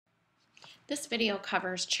This video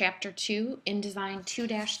covers Chapter 2, InDesign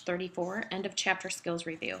 2-34, End of Chapter Skills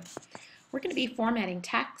Review. We're going to be formatting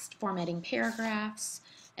text, formatting paragraphs,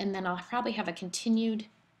 and then I'll probably have a continued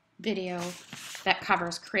video that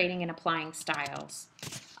covers creating and applying styles,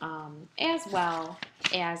 as well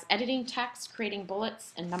as editing text, creating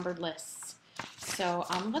bullets, and numbered lists. So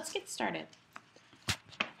let's get started. It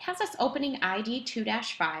has us opening ID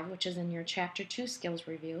 2-5, which is in your Chapter 2 Skills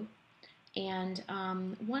Review. And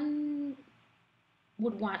one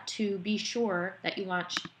would want to be sure that you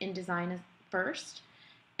launch InDesign first,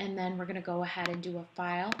 and then we're going to go ahead and do a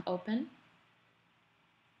file, open.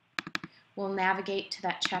 We'll navigate to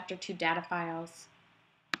that Chapter 2 data files,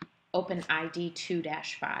 open ID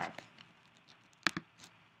 2-5.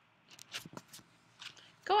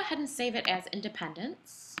 Go ahead and save it as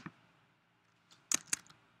Independence.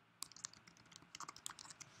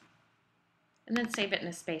 And then save it in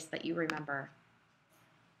a space that you remember.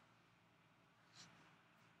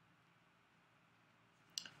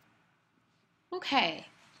 Okay,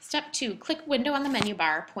 step 2, click Window on the menu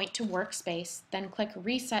bar, point to Workspace, then click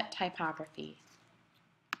Reset Typography.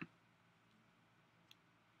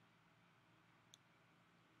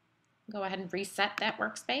 Go ahead and reset that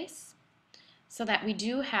workspace so that we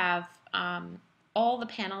do have all the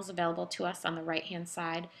panels available to us on the right-hand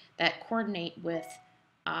side that coordinate with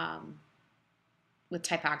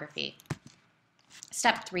typography.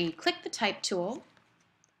 Step 3, click the Type tool,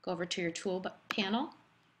 go over to your tool panel,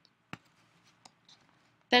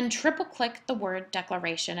 then triple-click the word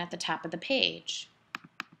declaration at the top of the page.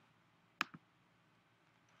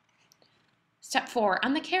 Step 4,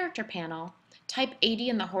 on the character panel, type 80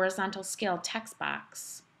 in the horizontal scale text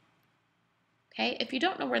box. Okay, if you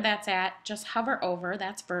don't know where that's at, just hover over,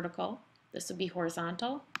 that's vertical. This would be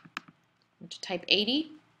horizontal. To type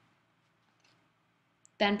 80,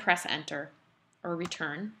 then press enter or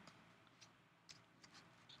return.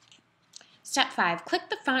 Step 5, click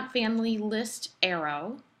the font family list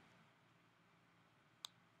arrow.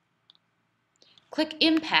 Click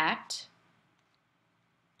impact.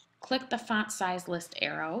 Click the font size list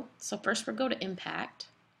arrow. So first we'll go to impact.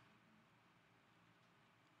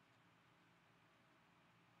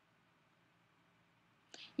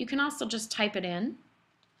 You can also just type it in.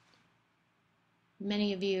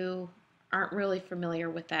 Many of you aren't really familiar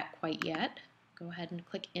with that quite yet. Go ahead and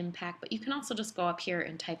click impact, but you can also just go up here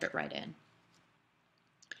and type it right in.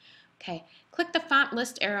 Okay, click the font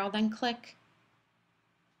list arrow, then click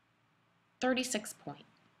 36 point.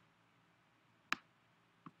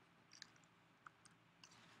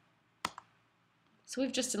 So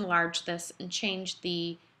we've just enlarged this and changed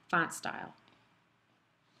the font style.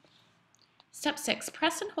 Step 6,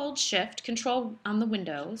 press and hold Shift, Control on the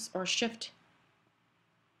Windows, or Shift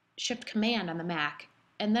Command on the Mac,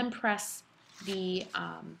 and then press the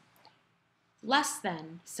less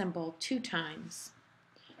than symbol 2 times.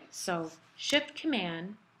 So Shift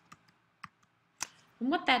Command,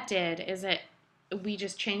 and what that did is we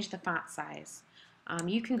just changed the font size.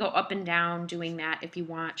 You can go up and down doing that if you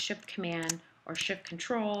want. Shift Command or Shift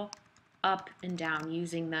Control, up and down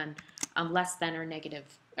using the less than or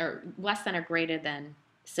negative, or less than or greater than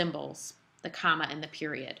symbols, the comma and the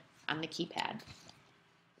period on the keypad.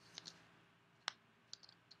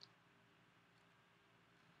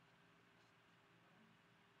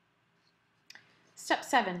 Step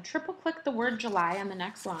 7, triple click the word July on the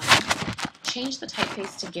next line. Change the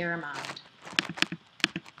typeface to Garamond.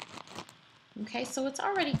 Okay, so it's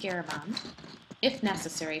already Garamond. If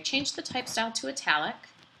necessary, change the type style to italic.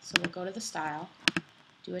 So we'll go to the style,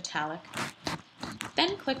 do italic.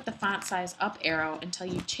 Then click the font size up arrow until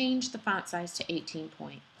you change the font size to 18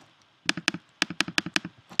 point.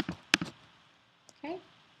 Okay.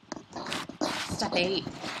 Step 8,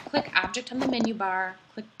 click Object on the menu bar,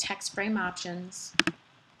 click Text Frame Options.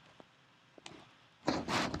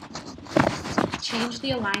 Change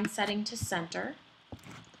the Align setting to Center.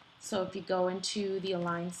 So if you go into the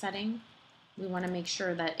Align setting, we want to make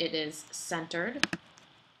sure that it is centered.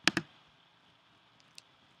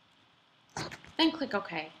 Then click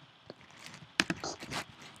OK.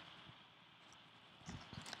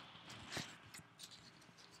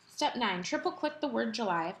 Step 9, triple click the word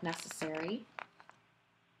July if necessary.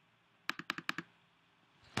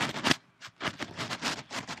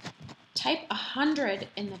 Type 100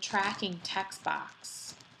 in the tracking text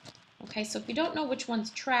box. Okay, so if you don't know which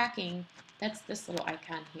one's tracking, that's this little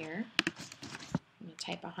icon here. I'm going to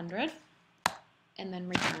type 100 and then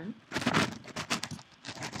return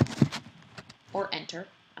or enter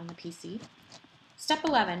on the PC. Step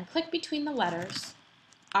 11, click between the letters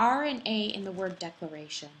R and A in the word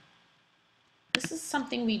declaration. This is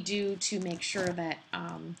something we do to make sure that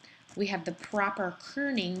we have the proper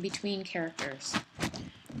kerning between characters.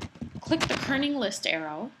 Click the kerning list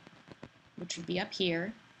arrow, which would be up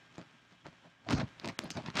here,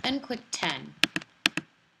 and click 10.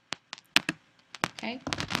 Okay.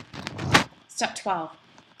 Step 12.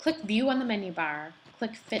 Click View on the menu bar.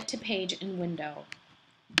 Click Fit to Page in Window.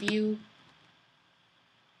 View,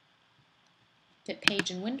 Fit Page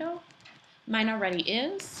in Window. Mine already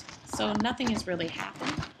is, so nothing has really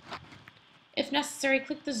happened. If necessary,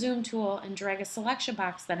 click the Zoom tool and drag a selection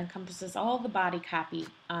box that encompasses all the body copy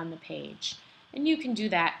on the page. And you can do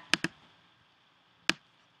that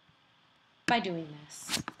by doing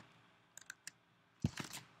this.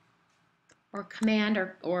 Or Command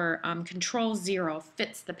or Control 0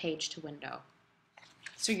 fits the page to window.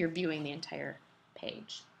 So you're viewing the entire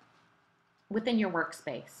page within your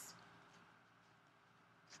workspace.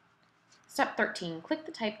 Step 13, click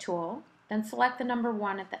the Type tool, then select the number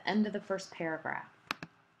 1 at the end of the first paragraph.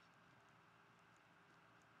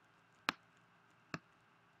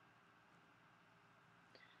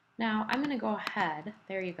 Now I'm going to go ahead,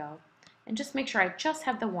 there you go, and just make sure I just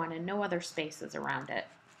have the 1 and no other spaces around it.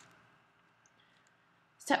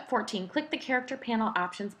 Step 14, click the Character Panel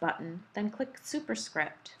Options button, then click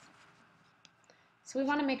Superscript. So we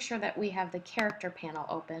want to make sure that we have the Character Panel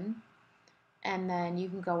open, and then you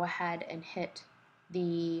can go ahead and hit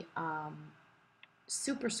the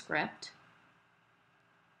Superscript,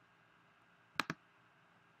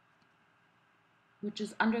 which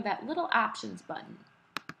is under that little Options button.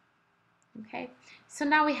 Okay, so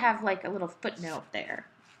now we have like a little footnote there.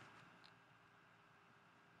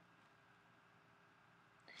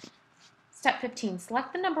 Step 15,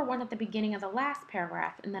 select the number 1 at the beginning of the last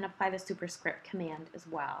paragraph and then apply the superscript command as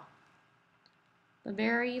well. The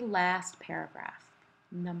very last paragraph,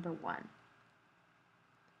 number 1.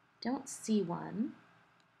 Don't see one.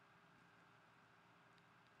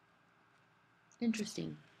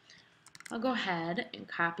 Interesting. I'll go ahead and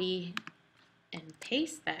copy and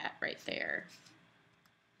paste that right there.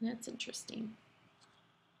 That's interesting.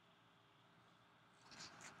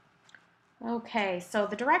 Okay, so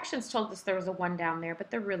the directions told us there was a 1 down there, but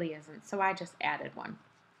there really isn't, so I just added one.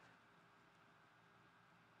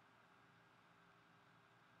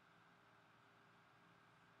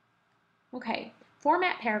 Okay,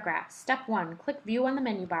 format paragraphs. Step 1, click View on the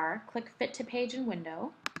menu bar, click Fit to Page in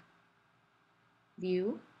Window,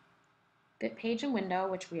 View, Fit Page in Window,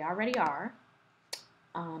 which we already are,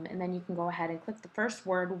 and then you can go ahead and click the first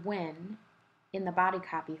word When in the body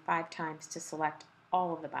copy 5 times to select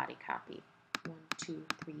all of the body copy. 1, 2,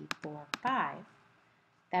 3, 4, 5.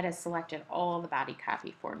 That has selected all of the body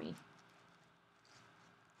copy for me.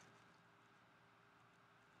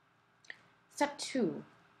 Step 2,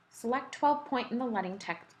 select 12 point in the leading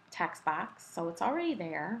text box. So it's already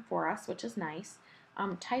there for us, which is nice.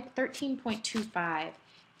 Type 13.25.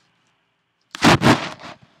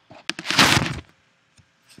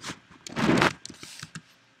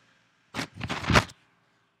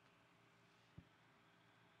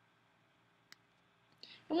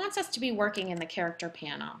 It wants us to be working in the character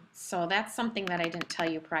panel. So that's something that I didn't tell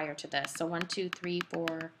you prior to this. So 1, 2, 3,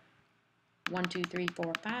 4, 1, 2, 3,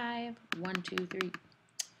 4, 5, 1, 2, 3.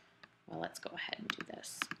 Well, let's go ahead and do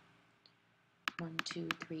this. 1, 2,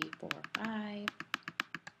 3, 4, 5.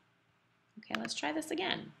 Okay, let's try this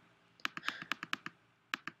again.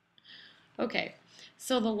 Okay,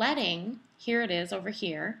 so the leading, here it is over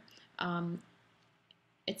here.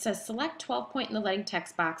 It says select 12 point in the leading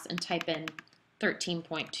text box and type in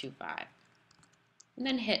 13.25. And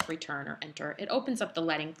then hit return or enter. It opens up the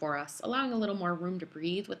leading for us, allowing a little more room to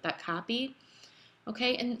breathe with that copy.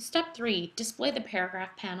 Okay, and step 3, display the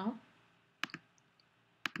paragraph panel.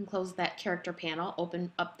 And close that character panel,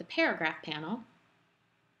 open up the paragraph panel.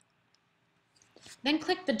 Then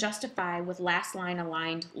click the Justify with Last Line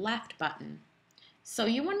Aligned Left button. So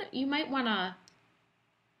you might want to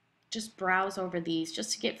just browse over these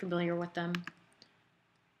just to get familiar with them.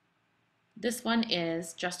 This one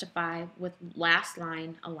is Justify with Last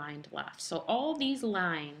Line Aligned Left. So all these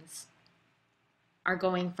lines are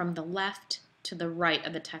going from the left to the right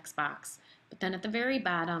of the text box. But then at the very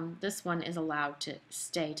bottom, this one is allowed to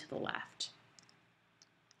stay to the left.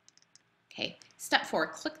 Okay, step 4,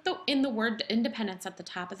 click in the word independence at the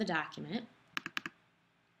top of the document.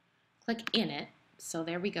 Click in it, so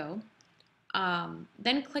there we go.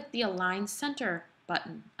 Then click the Align Center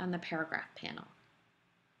button on the paragraph panel.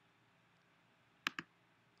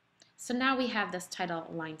 So now we have this title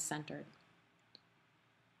aligned centered.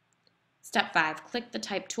 Step 5, click the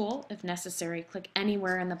Type tool. If necessary, click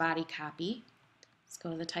anywhere in the body copy. Let's go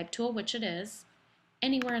to the Type tool, which it is.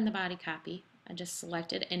 Anywhere in the body copy. I just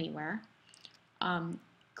selected anywhere.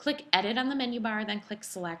 Click Edit on the menu bar, then click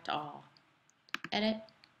Select All. Edit,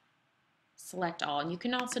 Select All. And you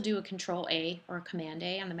can also do a Control A or a Command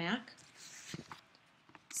A on the Mac.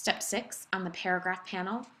 Step 6, on the paragraph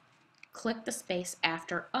panel, click the space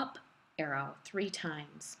after up arrow 3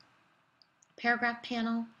 times. Paragraph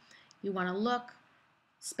panel, you want to look,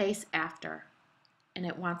 space after, and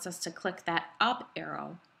it wants us to click that up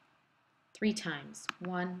arrow 3 times.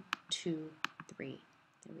 1, 2, 3.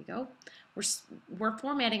 There we go. We're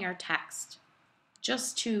formatting our text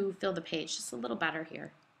just to fill the page just a little better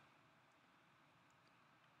here.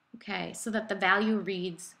 Okay, so that the value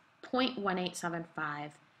reads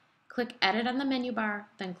 0.1875. Click Edit on the menu bar,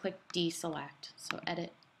 then click Deselect. So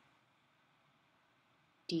Edit,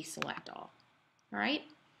 Deselect All. All right?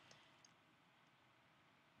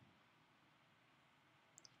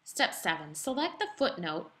 Step 7, select the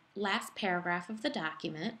footnote, last paragraph of the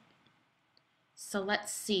document. So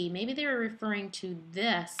let's see, maybe they were referring to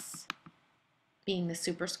this being the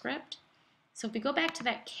superscript. So if we go back to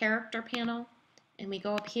that character panel and we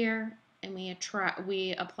go up here and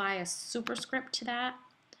we apply a superscript to that,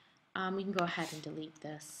 we can go ahead and delete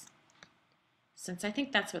this, since I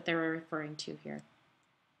think that's what they were referring to here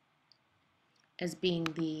as being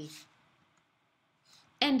the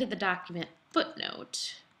end of the document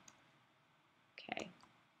footnote. Okay.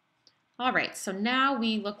 All right, so now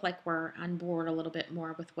we look like we're on board a little bit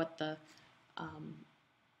more with what the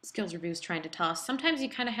skills review is trying to tell us. Sometimes you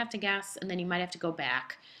kind of have to guess, and then you might have to go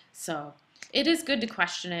back. So it is good to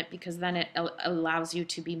question it, because then it allows you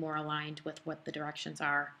to be more aligned with what the directions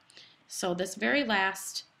are. So this very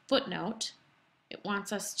last footnote, it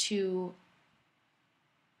wants us to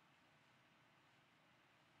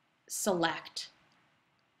select.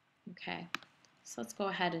 Okay, so let's go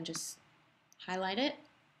ahead and just highlight it.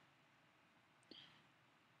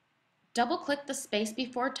 Double click the space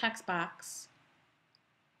before text box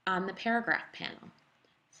on the paragraph panel.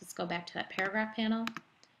 So let's go back to that paragraph panel.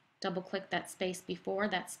 Double click that space before,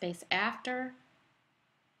 that space after.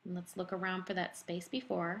 And let's look around for that space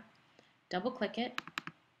before. Double click it.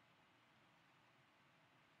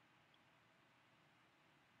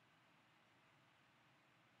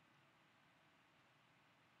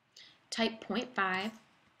 Type 0.5.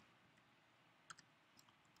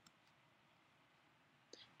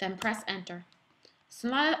 Then press enter. So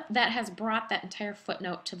now that has brought that entire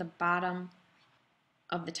footnote to the bottom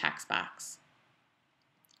of the text box.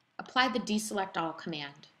 Apply the Deselect All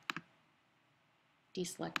command.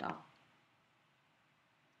 Deselect All.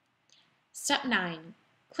 Step 9.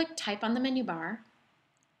 Click Type on the menu bar.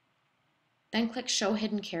 Then click Show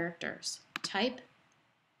Hidden Characters. Type,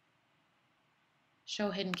 Show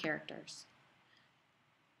Hidden Characters.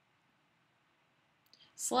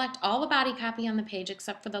 Select all the body copy on the page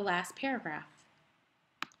except for the last paragraph.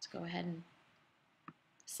 Let's go ahead and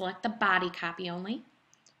select the body copy only.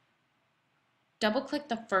 Double click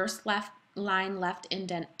the first line left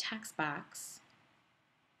indent text box.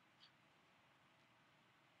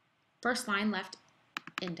 First line left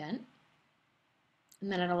indent.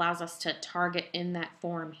 And then it allows us to target in that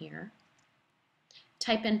form here.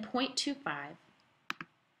 Type in 0.25.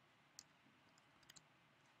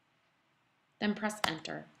 Then press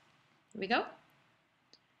enter. Here we go.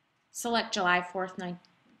 Select July 4th,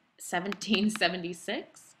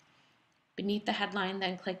 1776. Beneath the headline,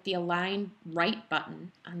 then click the Align Right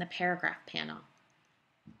button on the paragraph panel.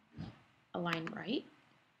 Align right.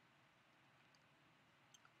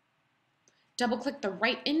 Double click the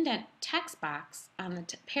right indent text box on the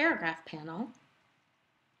paragraph panel.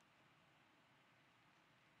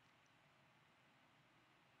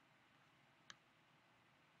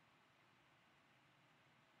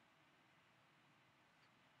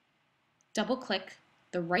 Double click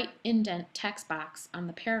the right indent text box on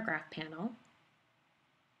the paragraph panel.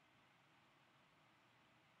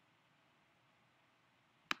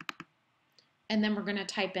 And then we're going to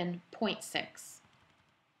type in 0.6.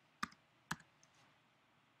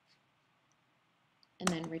 And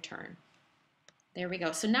then return. There we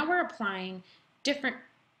go. So now we're applying different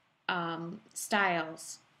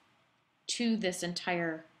styles to this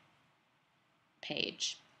entire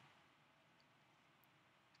page.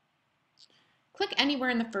 Click anywhere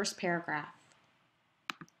in the first paragraph.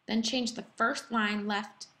 Then change the first line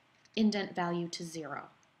left indent value to 0.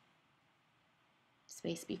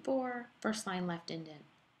 Space before, first line left indent.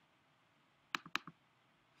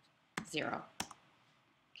 0.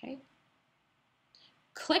 Okay.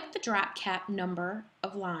 Click the drop cap number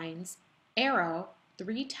of lines, arrow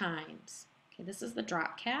 3 times. Okay, this is the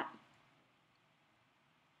drop cap.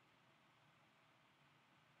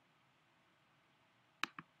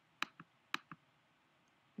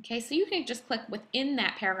 Okay, so you can just click within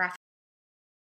that paragraph